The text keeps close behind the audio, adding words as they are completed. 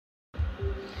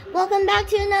Welcome back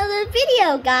to another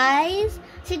video, guys.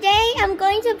 Today I'm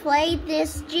going to play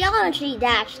this Geometry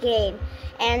Dash game.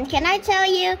 And can I tell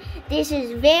you, this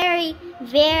is very,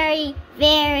 very,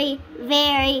 very,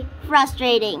 very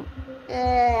frustrating.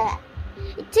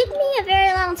 It took me a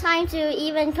very long time to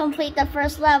even complete the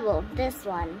first level, this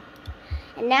one.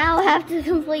 And now I have to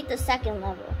complete the second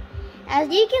level. As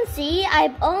you can see,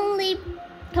 I've only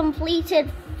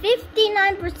completed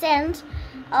 59%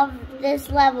 of this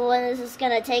level, and this is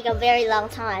gonna take a very long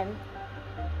time.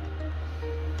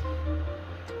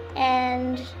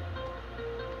 And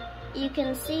you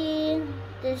can see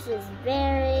this is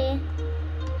very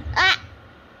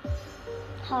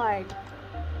hard.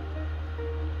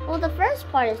 Well, the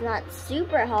first part is not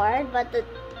super hard, but the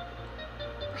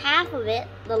half of it,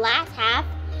 the last half,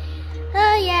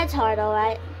 yeah, it's hard,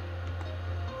 alright.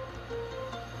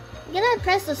 I'm gonna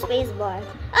press the space bar.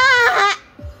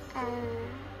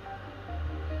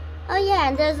 Oh yeah,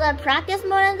 and there's a practice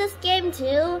mode in this game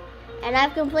too. And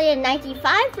I've completed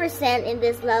 95% in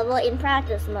this level in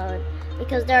practice mode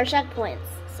because there are checkpoints,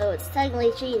 so it's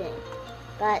technically cheating.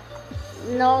 But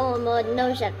normal mode,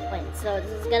 no checkpoints, so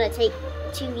this is gonna take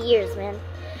 2 years, man.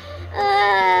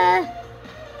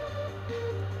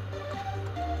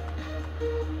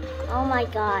 Oh my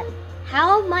god.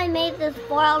 How have I made this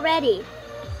far already?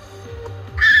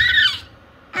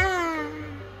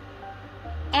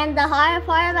 And the hard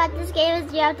part about this game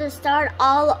is you have to start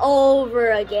all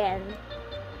over again.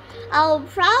 I'll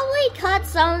probably cut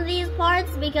some of these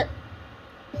parts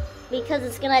because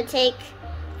it's gonna take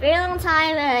a very long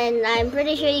time, and I'm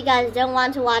pretty sure you guys don't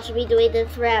want to watch me doing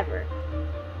this forever.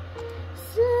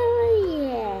 So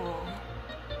yeah.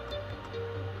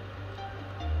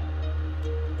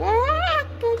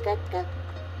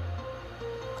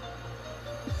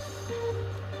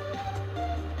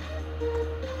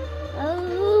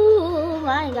 Oh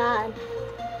my god.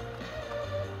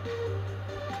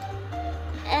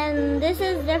 And this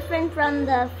is different from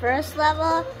the first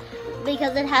level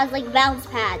because it has like bounce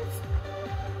pads.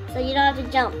 So you don't have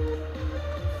to jump.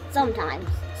 Sometimes.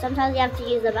 Sometimes you have to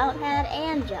use a bounce pad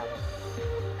and jump.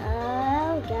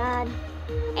 Oh god.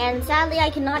 And sadly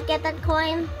I cannot get that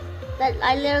coin that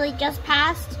I literally just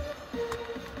passed.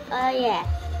 Yeah.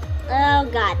 Oh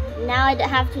god. Now I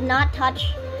have to not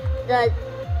touch the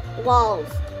walls.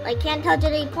 I can't touch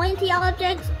any pointy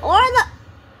objects or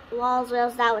the walls, or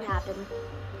else that would happen.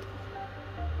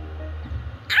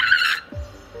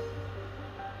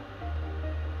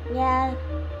 Yeah,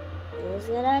 it's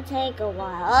gonna take a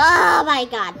while. Oh my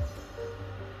god.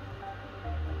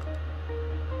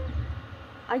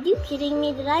 Are you kidding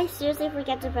me? Did I seriously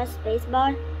forget to press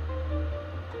spacebar?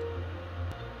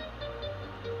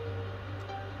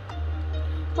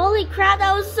 Holy crap,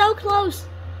 that was so close.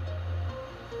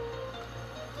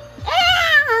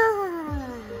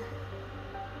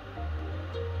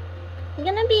 I'm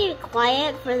gonna be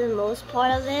quiet for the most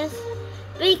part of this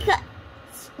because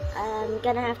I'm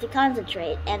gonna have to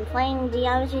concentrate, and playing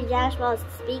Geometry Dash while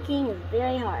speaking is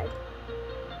very hard.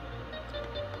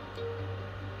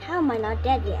 How am I not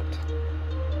dead yet?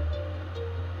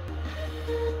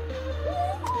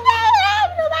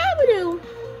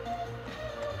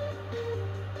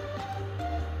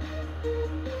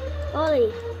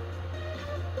 Holy.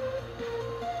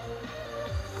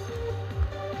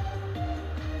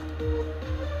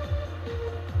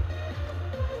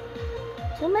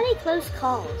 So many close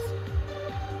calls.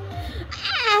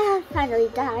 Finally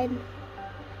died.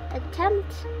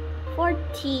 Attempt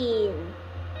 14.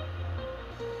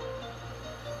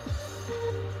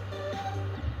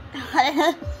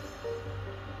 Huh?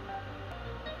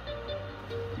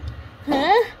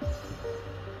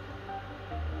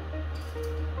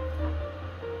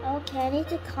 Okay, I need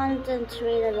to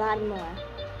concentrate a lot more.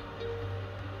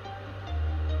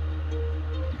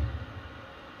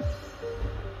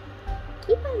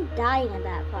 Keep on dying at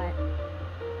that part.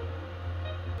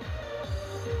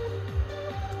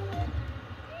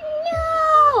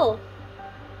 No!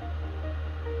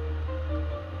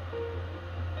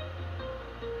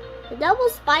 The double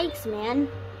spikes, man.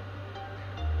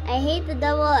 I hate the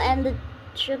double and the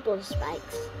triple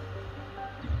spikes.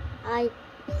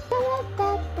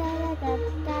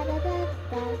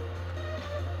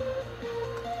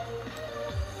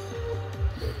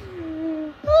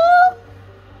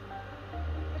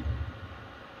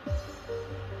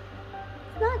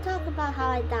 Not talk about how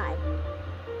I died.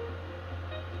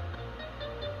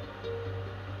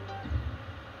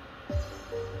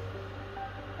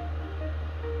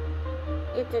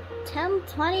 It's attempt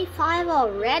 25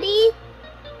 already?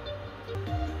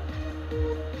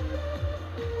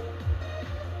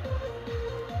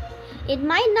 It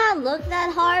might not look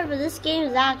that hard, but this game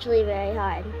is actually very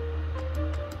hard.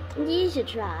 You should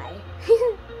try.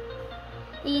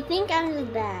 You think I'm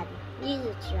just bad? You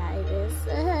should try this.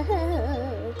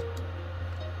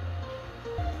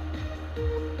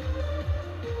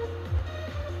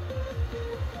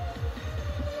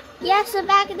 Yeah, so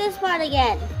back at this part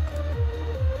again.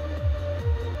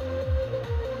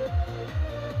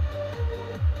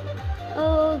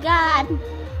 Oh God.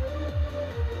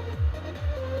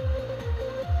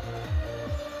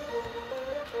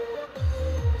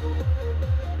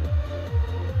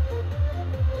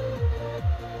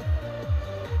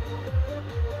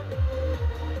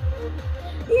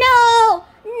 No!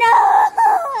 No!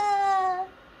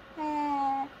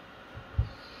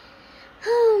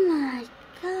 Oh my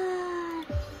God.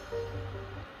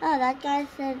 Oh, that guy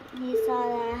said he saw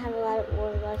that I have a lot of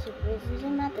World War II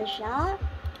racism at the shop.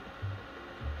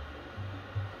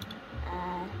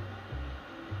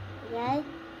 Yeah,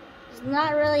 there's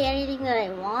not really anything that I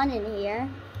want in here.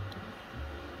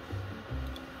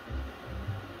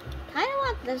 Kinda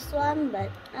want this one, but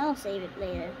I'll save it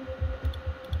later.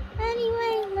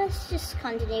 Anyway, let's just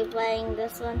continue playing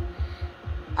this one.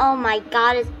 Oh my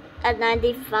God, it's at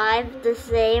 95, the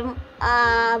same.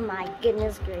 Ah, my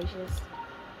goodness gracious.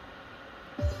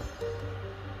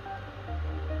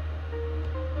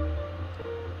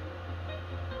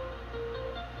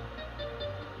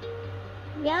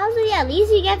 Yeah, so yeah, at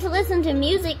least you get to listen to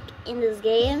music in this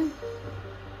game.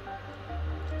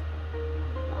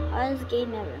 The hardest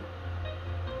game ever.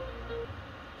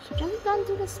 Just jumped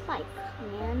onto the spike,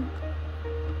 man.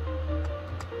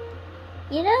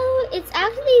 You know, it's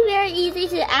actually very easy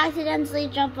to accidentally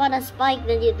jump on a spike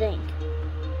than you think.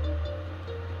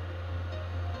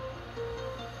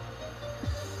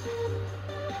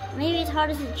 Maybe it's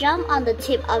harder to jump on the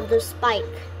tip of the spike.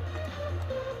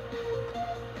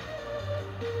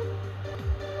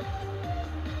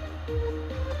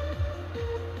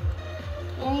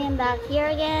 And back here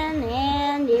again,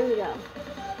 and here we go.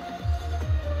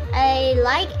 I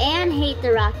like and hate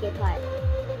the rocket part.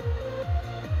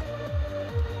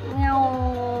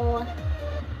 No.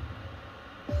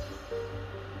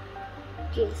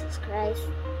 Jesus Christ.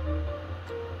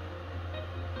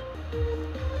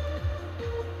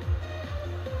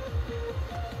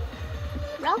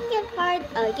 Rocket part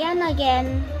again.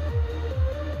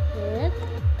 Yep.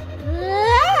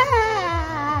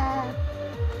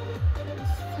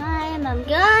 I'm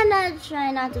gonna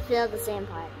try not to fail the same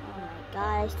part. Oh my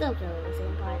God, I still fail the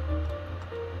same part.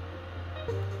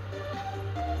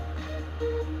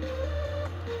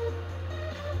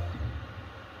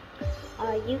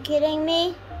 Are you kidding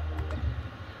me?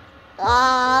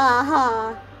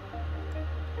 Ah.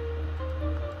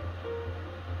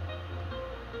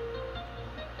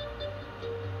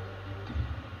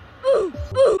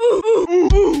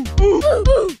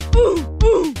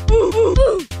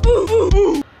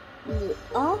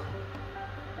 Oh.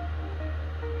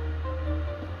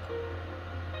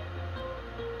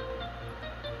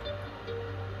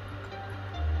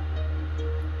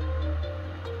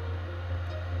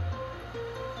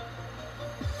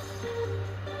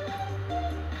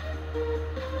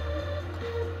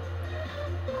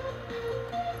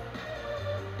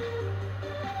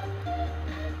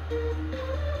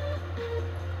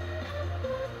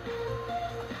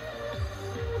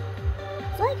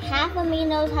 It's like half of me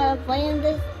knows how to play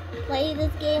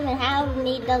this game and half of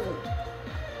me doesn't.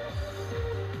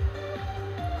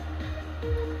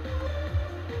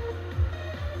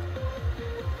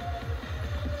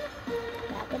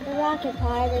 Back at the rocket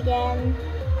part again.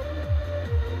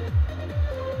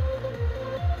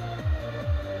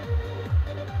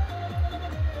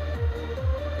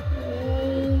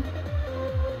 Yay.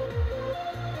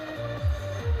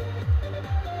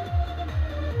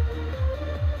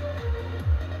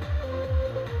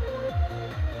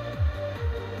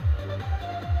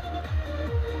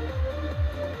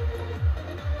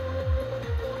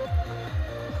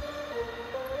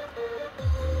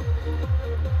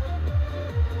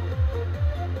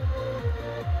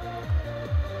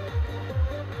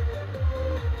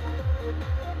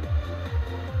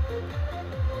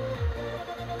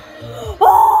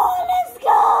 Oh, let's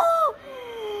go!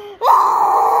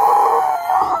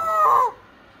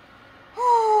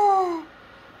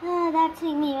 That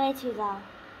took me way too long.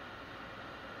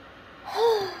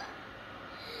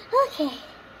 Okay,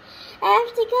 I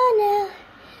have to go now.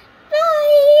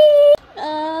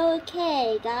 Bye!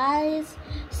 Okay, guys.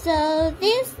 So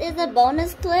this is a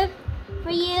bonus clip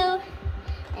for you,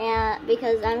 and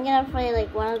because I'm gonna play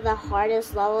like one of the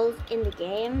hardest levels in the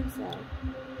game, so.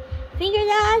 Finger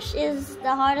Dash is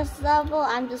the hardest level.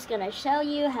 I'm just gonna show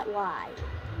you why.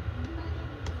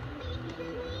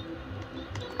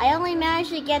 I only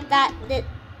managed to get that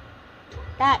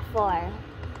far.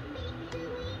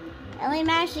 I only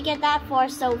managed to get that far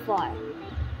so far.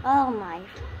 Oh my.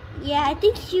 Yeah, I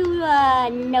think you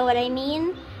know what I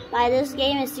mean by this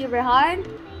game is super hard.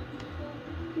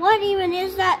 What even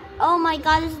is that? Oh my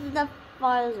god, this is the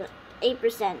farthest.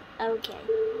 8%. Okay.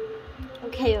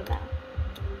 Okay, about.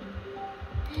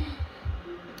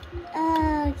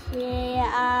 Okay,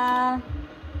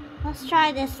 let's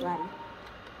try this one.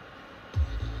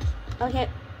 Okay.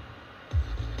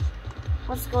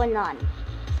 What's going on?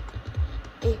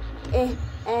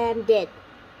 I'm dead.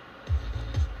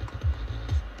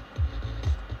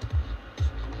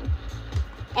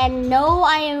 And no,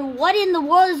 what in the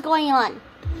world is going on?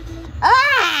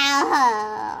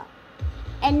 Ah!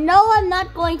 And no, I'm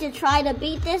not going to try to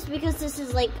beat this because this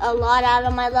is like a lot out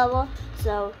of my level.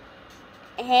 So,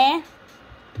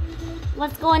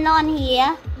 what's going on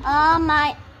here?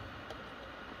 I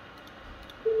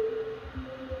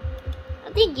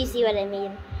think you see what I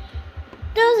mean.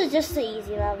 Those are just the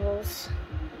easy levels.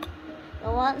 The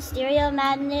one, Stereo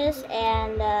Madness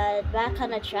and Back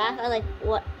on the Track are like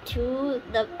two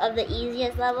of the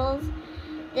easiest levels.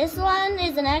 This one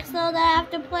is the next level that I have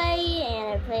to play,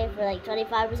 and I played for like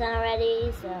 25%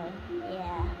 already, so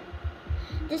yeah.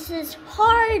 This is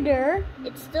harder.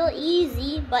 It's still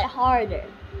easy, but harder.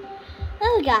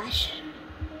 Oh gosh.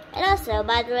 And also,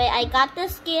 by the way, I got the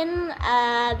skin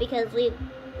because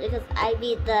I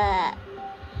beat the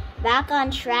Back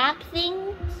on Track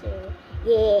thing. So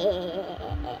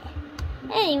yeah.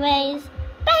 Anyways,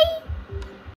 bye.